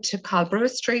 I went to Colbrua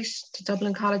Street, to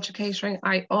Dublin College of Catering.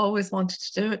 I always wanted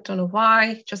to do it, don't know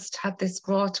why, just had this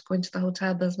grow to go into the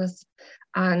hotel business,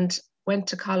 and went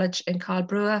to college in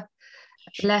Colbrua,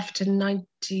 left in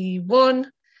 91.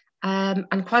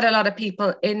 And quite a lot of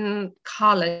people in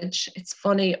college, it's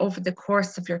funny, over the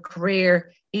course of your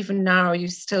career, even now, you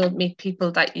still meet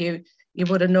people that you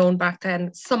would have known back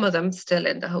then, some of them still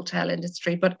in the hotel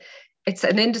industry, but it's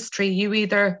an industry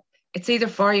it's either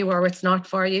for you or it's not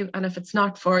for you. And if it's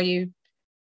not for you,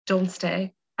 don't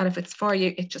stay. And if it's for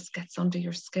you, it just gets under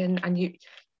your skin, and you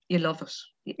love it.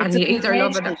 And you either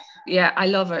love it. Yeah, I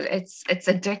love it. It's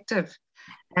addictive.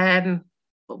 But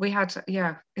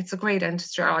it's a great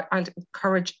industry. I'd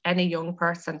encourage any young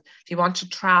person, if you want to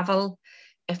travel,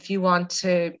 if you want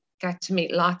to get to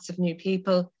meet lots of new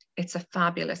people, it's a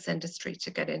fabulous industry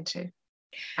to get into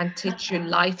and teach you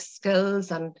life skills.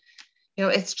 And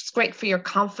it's just great for your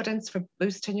confidence, for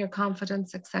boosting your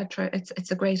confidence, etc.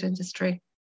 It's a great industry.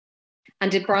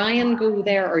 And did Brian go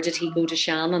there, or did he go to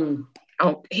Shannon?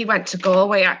 Oh, he went to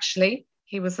Galway, actually.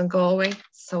 He was in Galway,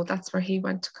 so that's where he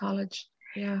went to college.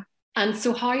 Yeah. And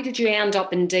so how did you end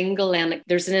up in Dingle? And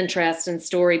there's an interesting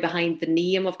story behind the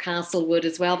name of Castlewood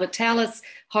as well, but tell us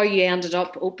how you ended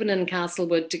up opening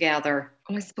Castlewood together.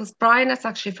 Well, I suppose Brian is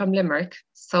actually from Limerick,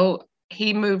 so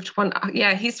he moved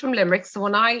he's from Limerick. So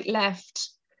when I left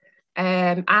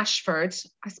Ashford,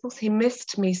 I suppose he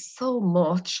missed me so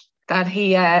much that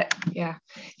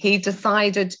he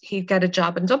decided he'd get a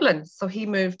job in Dublin. So he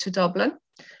moved to Dublin,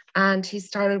 and he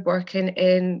started working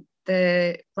in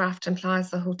the Grafton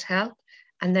Plaza Hotel,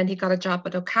 and then he got a job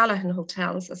at O'Callaghan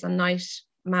Hotels as a night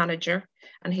manager,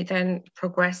 and he then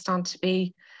progressed on to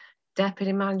be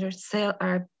deputy manager,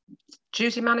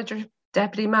 duty manager,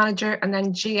 deputy manager, and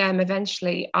then GM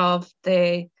eventually of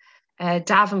the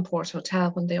Davenport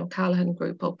Hotel when the O'Callaghan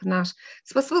group opened that.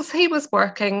 So I suppose he was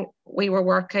working, we were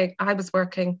working, I was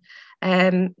working.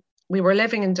 We were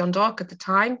living in Dundalk at the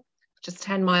time, just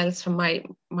 10 miles from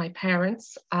my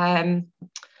parents.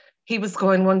 He was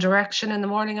going one direction in the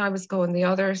morning, I was going the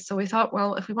other. So we thought,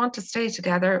 well, if we want to stay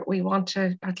together, we want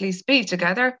to at least be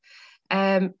together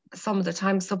some of the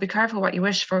time. So be careful what you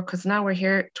wish for, because now we're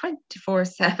here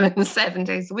 24/7, 7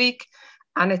 days a week,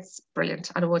 and it's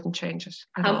brilliant, and I wouldn't change it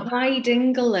at all. And why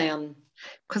Dingle then?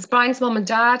 Because Brian's mum and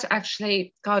dad,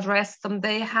 actually, God rest them,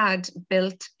 they had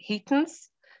built Heaton's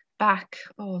back,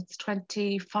 it's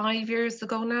 25 years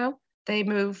ago now. They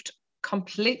moved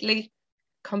completely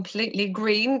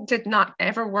green, did not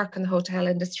ever work in the hotel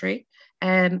industry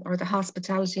or the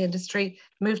hospitality industry,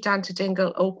 moved down to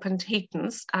Dingle, opened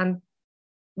Heaton's, and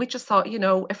we just thought, you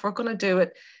know, if we're going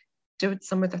to do it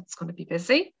somewhere that's going to be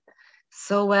busy.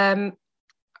 So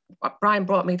Brian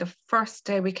brought me the first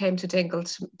day we came to Dingle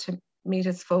to meet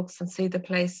his folks and see the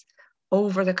place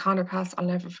over the Connor Pass. I'll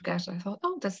never forget. I thought,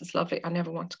 oh, this is lovely. I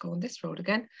never want to go on this road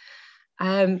again.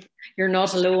 You're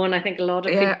not alone. I think a lot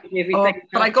of people maybe think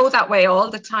but I go that way all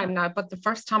the time now. But the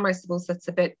first time, I suppose it's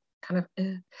a bit kind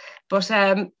of, but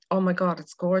oh my God,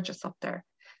 it's gorgeous up there.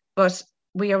 But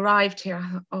we arrived here. I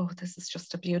thought, oh, this is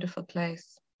just a beautiful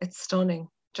place. It's stunning.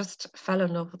 Just fell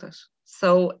in love with it.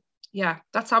 So yeah,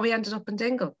 that's how we ended up in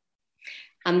Dingle.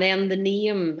 And then the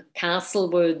name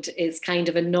Castlewood is kind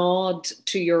of a nod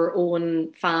to your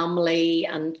own family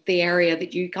and the area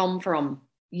that you come from.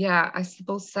 Yeah, I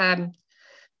suppose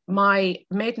my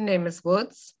maiden name is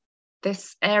Woods.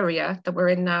 This area that we're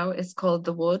in now is called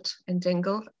the Wood in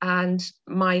Dingle, and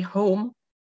my home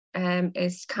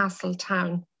is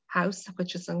Castletown House,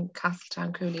 which is in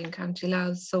Castletown, Cooley in County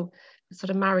Louth. So I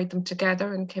sort of married them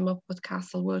together and came up with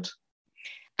Castlewood.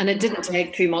 And it didn't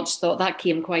take too much thought. That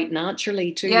came quite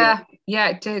naturally to you. Yeah,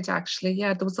 it did actually.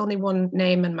 Yeah, there was only one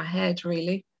name in my head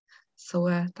really. So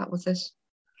that was it.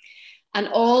 And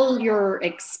all your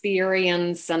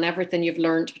experience and everything you've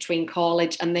learned between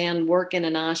college and then working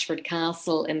in Ashford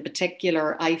Castle in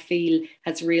particular, I feel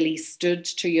has really stood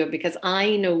to you, because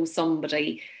I know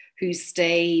somebody who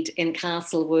stayed in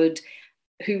Castlewood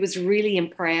who was really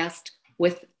impressed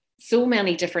with so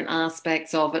many different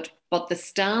aspects of it. But the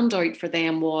standout for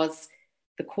them was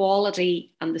the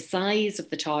quality and the size of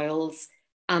the tiles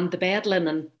and the bed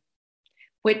linen,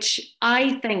 which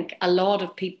I think a lot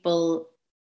of people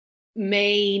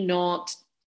may not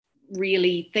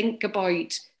really think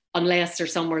about unless they're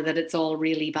somewhere that it's all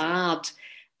really bad.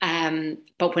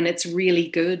 But when it's really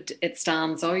good, it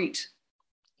stands out.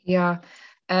 Yeah.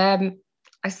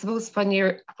 I suppose when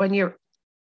you run your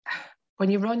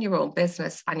own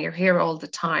business and you're here all the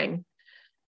time,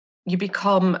 you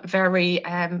become very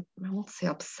I won't say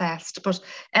obsessed, but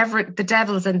the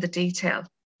devil's in the detail,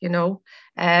 you know.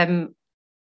 And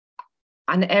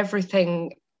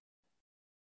everything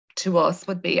to us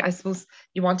would be, I suppose,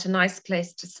 you want a nice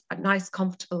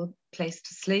comfortable place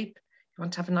to sleep. You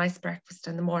want to have a nice breakfast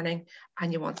in the morning,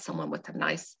 and you want someone with a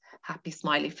nice, happy,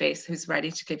 smiley face who's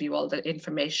ready to give you all the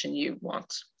information you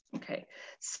want. Okay,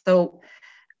 so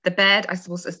the bed, I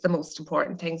suppose, is the most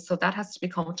important thing. So that has to be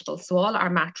comfortable. So all our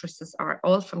mattresses are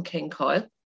all from King Coil.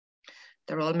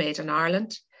 They're all made in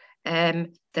Ireland.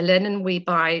 The linen we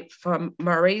buy from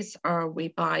Murray's, or we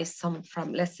buy some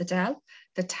from Lissadell.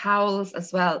 The towels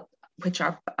as well, which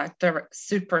are they're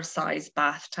super size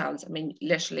bath towels. I mean,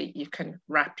 literally you can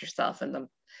wrap yourself in them.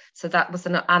 So that was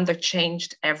and they're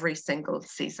changed every single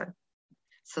season.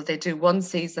 So they do one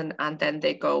season and then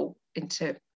they go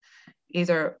into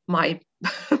either my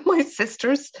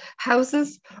sister's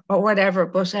houses or whatever.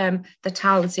 But the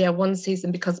towels, yeah, one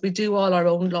season, because we do all our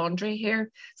own laundry here.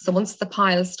 So once the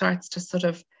pile starts to sort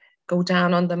of go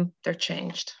down on them, they're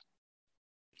changed.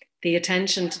 The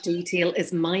attention to detail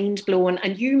is mind-blowing.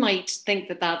 And you might think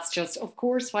that that's just, of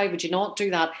course, why would you not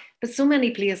do that? But so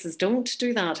many places don't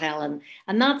do that, Helen.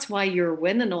 And that's why you're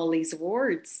winning all these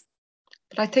awards.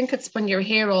 But I think it's when you're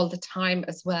here all the time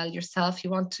as well yourself, you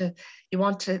want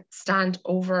to stand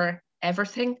over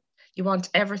everything. You want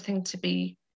everything to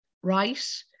be right.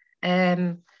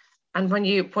 And when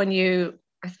you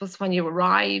I suppose when you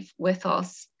arrive with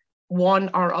us,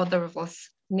 one or other of us,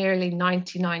 nearly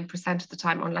 99% of the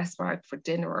time, unless we're out for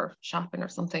dinner or shopping or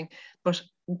something, but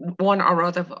one or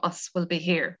other of us will be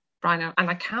here, Brian. And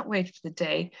I can't wait for the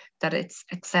day that it's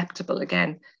acceptable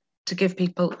again to give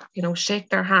people, you know, shake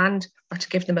their hand or to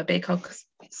give them a big hug.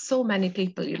 So many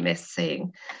people you miss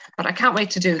seeing, but I can't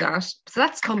wait to do that. So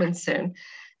that's coming soon.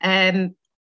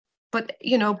 But,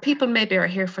 you know, people maybe are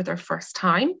here for their first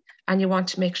time and you want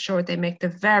to make sure they make the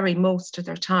very most of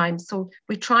their time. So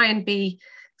we try and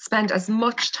spend as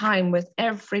much time with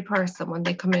every person when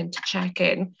they come in to check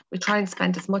in. We try and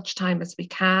spend as much time as we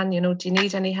can. You know, do you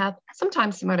need any help?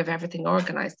 Sometimes they might have everything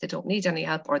organized. They don't need any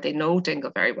help, or they know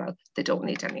Dingle very well. They don't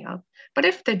need any help. But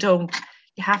if they don't,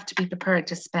 you have to be prepared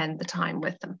to spend the time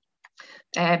with them,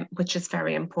 which is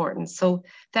very important. So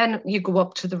then you go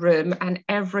up to the room and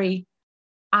every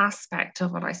aspect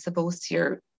of it, I suppose,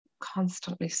 you're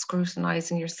constantly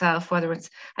scrutinizing yourself, and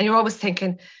you're always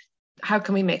thinking, how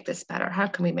can we make this better? How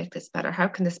can we make this better? How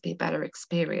can this be a better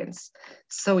experience?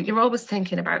 So you're always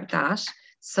thinking about that.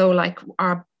 So like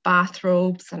our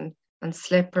bathrobes and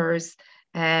slippers,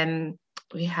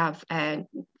 we have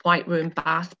white room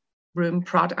bath room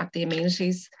product, the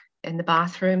amenities in the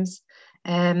bathrooms.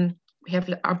 We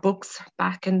have our books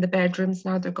back in the bedrooms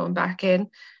now. They're going back in.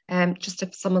 Just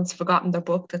if someone's forgotten their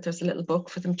book, that there's a little book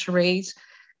for them to read.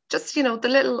 Just, the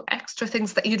little extra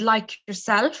things that you'd like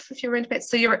yourself if you're in bed.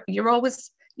 So you're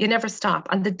always, you never stop.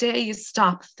 And the day you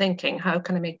stop thinking, how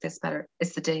can I make this better,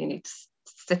 is the day you need to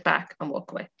sit back and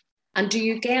walk away. And do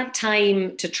you get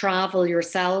time to travel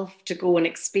yourself, to go and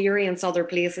experience other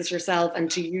places yourself, and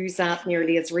to use that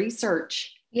nearly as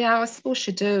research? Yeah, I suppose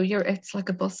you do. It's like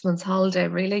a busman's holiday,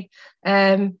 really.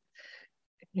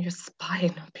 You're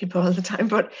spying on people all the time.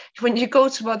 But when you go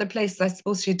to other places, I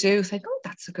suppose you do think, oh,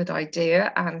 that's a good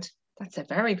idea. And that's a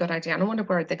very good idea. And I wonder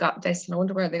where they got this, and I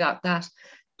wonder where they got that.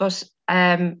 But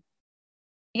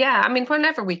yeah, I mean,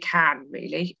 whenever we can,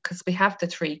 really, because we have the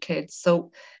 3 kids.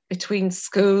 So between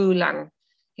school and,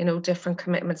 different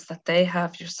commitments that they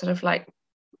have, you're sort of like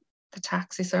the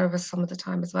taxi service some of the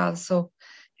time as well. So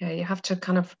yeah, you have to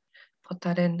kind of put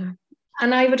that in there.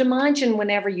 And I would imagine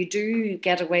whenever you do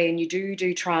get away and you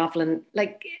do traveling,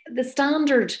 like the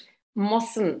standard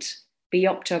mustn't be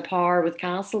up to par with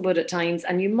Castlewood at times,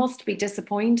 and you must be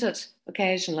disappointed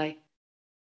occasionally.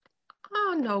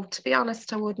 Oh no, to be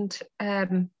honest, I wouldn't.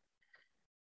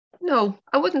 No,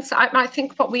 I wouldn't say. I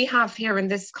think what we have here in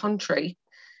this country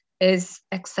is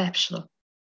exceptional,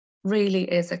 really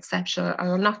is exceptional.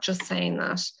 And I'm not just saying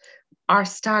that. Our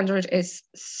standard is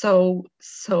so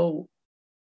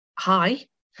high.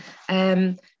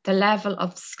 The level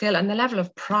of skill and the level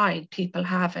of pride people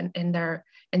have in their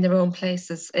own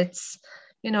places, it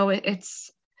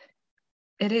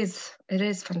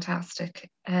is fantastic.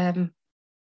 I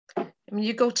mean,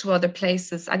 you go to other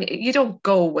places and you don't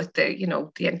go with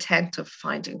the intent of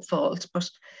finding fault, but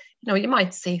you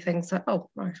might see things that, oh,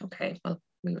 right, okay, well,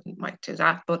 we might do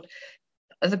that, but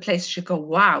other places you go,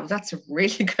 wow, that's a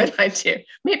really good idea.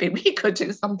 Maybe we could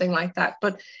do something like that.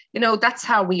 But that's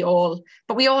how we all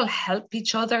help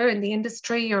each other in the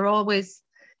industry. You're always,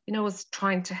 always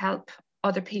trying to help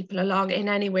other people along in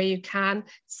any way you can.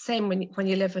 Same when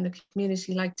you live in a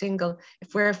community like Dingle.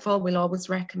 If we're full, we'll always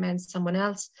recommend someone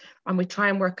else, and we try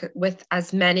and work with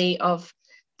as many of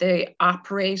the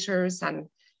operators. And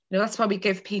that's why we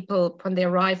give people, when they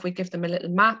arrive, we give them a little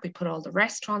map. We put all the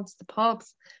restaurants, the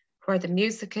pubs, where the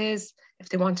music is, if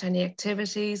they want any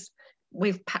activities.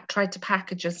 We've tried to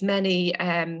package as many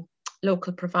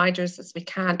local providers as we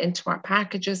can into our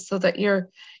packages, so that you're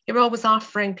always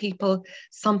offering people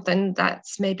something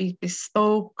that's maybe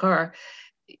bespoke, or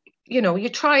you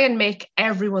try and make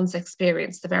everyone's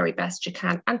experience the very best you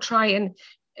can, and try and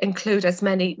include as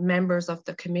many members of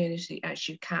the community as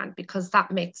you can, because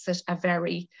that makes it a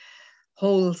very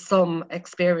wholesome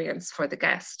experience for the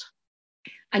guest.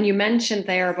 And you mentioned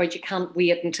there about you can't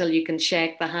wait until you can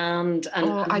shake the hand. And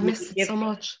I miss it so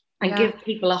much. And give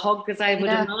people a hug, because I would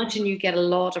imagine you get a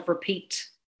lot of repeat.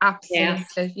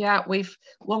 Absolutely. Yeah, we've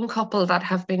one couple that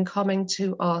have been coming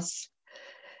to us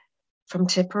from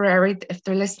Tipperary. If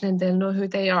they're listening, they'll know who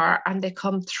they are. And they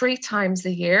come 3 times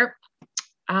a year,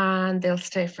 and they'll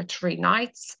stay for 3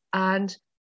 nights. And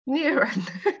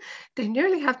they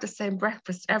nearly have the same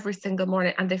breakfast every single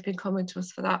morning. And they've been coming to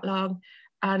us for that long.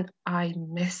 And I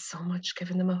miss so much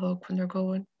giving them a hug when they're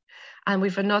going. And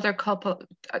we've another couple,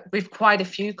 we've quite a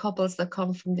few couples that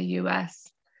come from the US,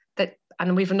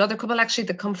 and we've another couple actually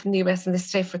that come from the US, and they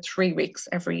stay for 3 weeks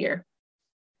every year.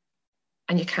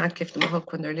 And you can't give them a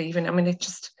hug when they're leaving. I mean, it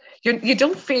just, you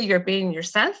don't feel you're being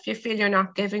yourself. You feel you're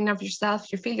not giving of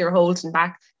yourself. You feel you're holding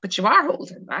back, but you are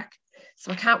holding back.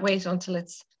 So I can't wait until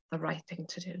it's the right thing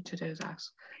to do that.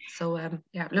 So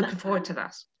yeah, looking forward to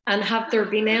that. And have there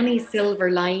been any silver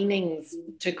linings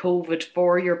to COVID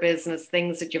for your business,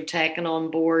 things that you've taken on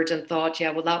board and thought,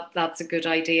 yeah, well, that's a good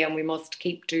idea and we must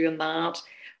keep doing that?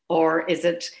 Or is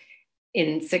it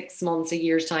in 6 months, a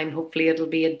year's time, hopefully it'll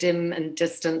be a dim and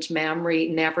distant memory,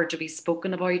 never to be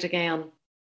spoken about again?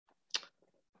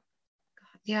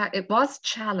 Yeah, it was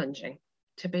challenging,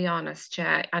 to be honest,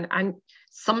 yeah. And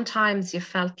sometimes you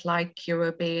felt like you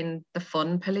were being the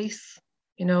fun police,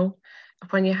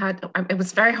 when you had, it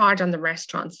was very hard on the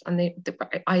restaurants. And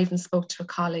I even spoke to a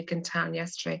colleague in town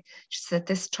yesterday. She said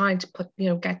this trying to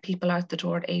get people out the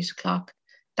door at 8 o'clock,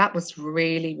 that was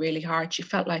really, really hard. She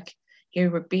felt like you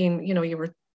were being, you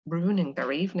were ruining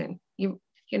their evening. It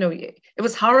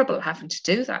was horrible having to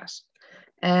do that.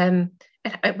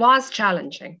 It was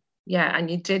challenging. Yeah.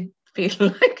 And you did feel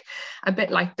like a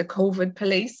bit like the COVID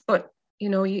police, but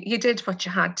you did what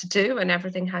you had to do, and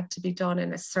everything had to be done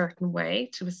in a certain way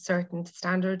to a certain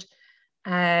standard,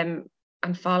 and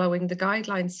following the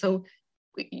guidelines. So,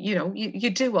 you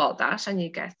do all that and you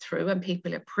get through, and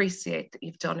people appreciate that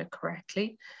you've done it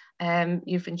correctly.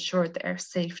 You've ensured their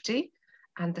safety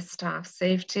and the staff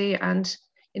safety. And,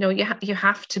 you know, you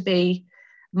have to be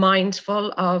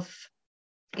mindful of,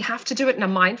 you have to do it in a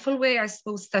mindful way, I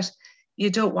suppose, that you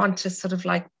don't want to sort of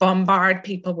like bombard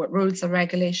people with rules and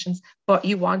regulations, but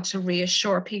you want to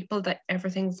reassure people that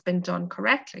everything's been done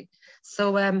correctly.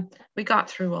 So we got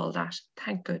through all that.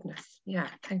 Thank goodness. Yeah,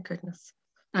 thank goodness.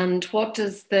 And what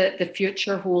does the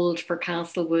future hold for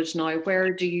Castlewood now?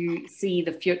 Where do you see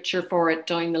the future for it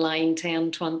down the line,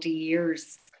 10, 20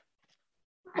 years?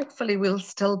 Hopefully we'll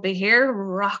still be here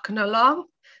rocking along.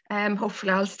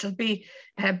 Hopefully I'll still be,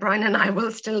 Brian and I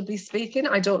will still be speaking.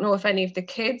 I don't know if any of the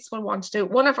kids will want to do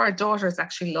it. One of our daughters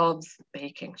actually loves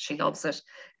baking. She loves it.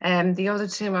 The other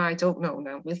two, I don't know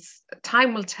now.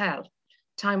 Time will tell.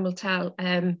 Time will tell.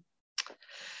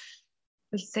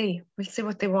 We'll see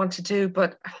what they want to do,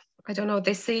 but I don't know.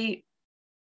 They see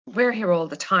we're here all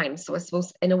the time. So I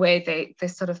suppose in a way they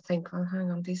sort of think, well,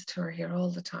 hang on, these two are here all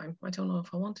the time. I don't know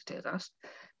if I want to do that,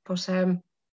 but time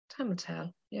will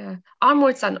tell. Yeah,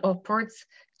 onwards and upwards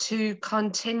to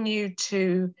continue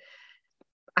to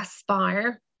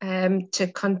aspire,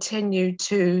 to continue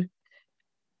to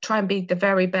try and be the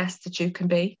very best that you can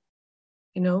be.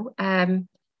 You know,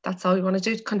 that's all we want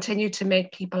to do. Continue to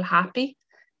make people happy,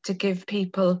 to give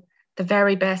people the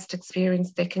very best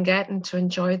experience they can get, and to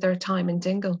enjoy their time in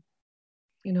Dingle.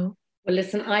 You know. Well,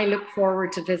 listen, I look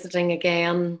forward to visiting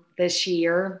again this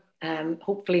year,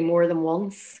 hopefully more than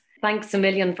once. Thanks a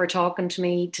million for talking to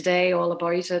me today all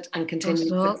about it, and continued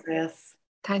success.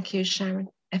 Thank you, Sharon.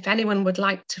 If anyone would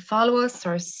like to follow us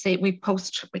or see, we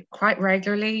post quite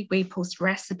regularly. We post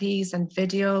recipes and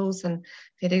videos on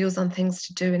things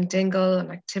to do in Dingle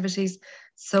and activities.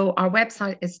 So our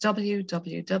website is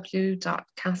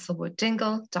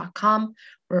www.castlewooddingle.com.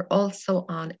 We're also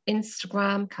on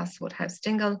Instagram, Castlewood House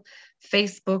Dingle,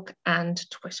 Facebook and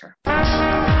Twitter.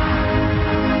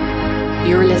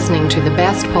 You're listening to the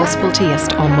best possible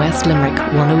taste on West Limerick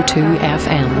 102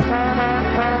 FM.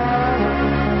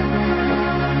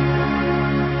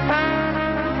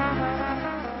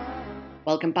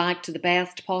 Welcome back to the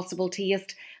best possible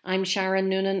taste. I'm Sharon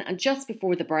Noonan, and just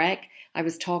before the break, I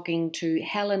was talking to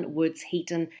Helen Woods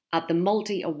Heaton at the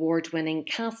multi-award-winning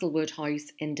Castlewood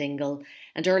House in Dingle.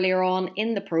 And earlier on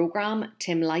in the programme,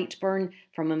 Tim Lightburn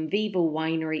from Envivo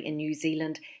Winery in New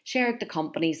Zealand shared the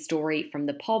company's story from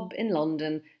the pub in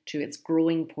London to its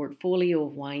growing portfolio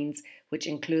of wines, which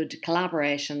include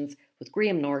collaborations with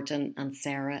Graham Norton and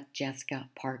Sarah Jessica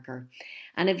Parker.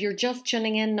 And if you're just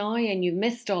tuning in now and you've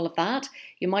missed all of that,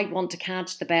 you might want to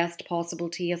catch the best possible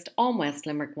taste on West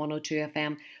Limerick 102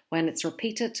 FM when it's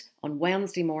repeated on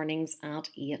Wednesday mornings at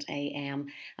 8 a.m.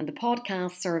 And the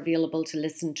podcasts are available to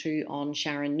listen to on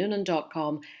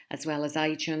SharonNoonan.com as well as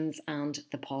iTunes and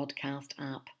the podcast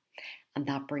app. And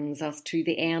that brings us to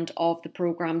the end of the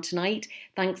programme tonight.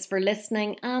 Thanks for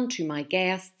listening, and to my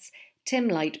guests, Tim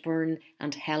Lightburn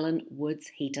and Helen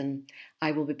Woods Heaton.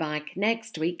 I will be back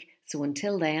next week, so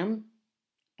until then,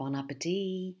 bon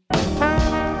appetit.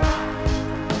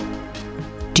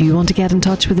 Do you want to get in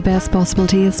touch with the best possible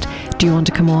taste? Do you want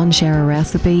to come on, share a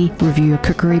recipe, review a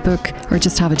cookery book, or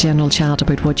just have a general chat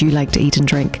about what you like to eat and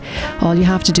drink? All you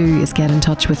have to do is get in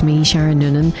touch with me, Sharon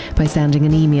Noonan, by sending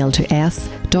an email to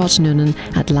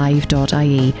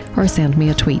s.noonan@live.ie or send me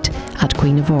a tweet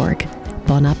 @Queen of Org.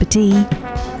 Bon appetit!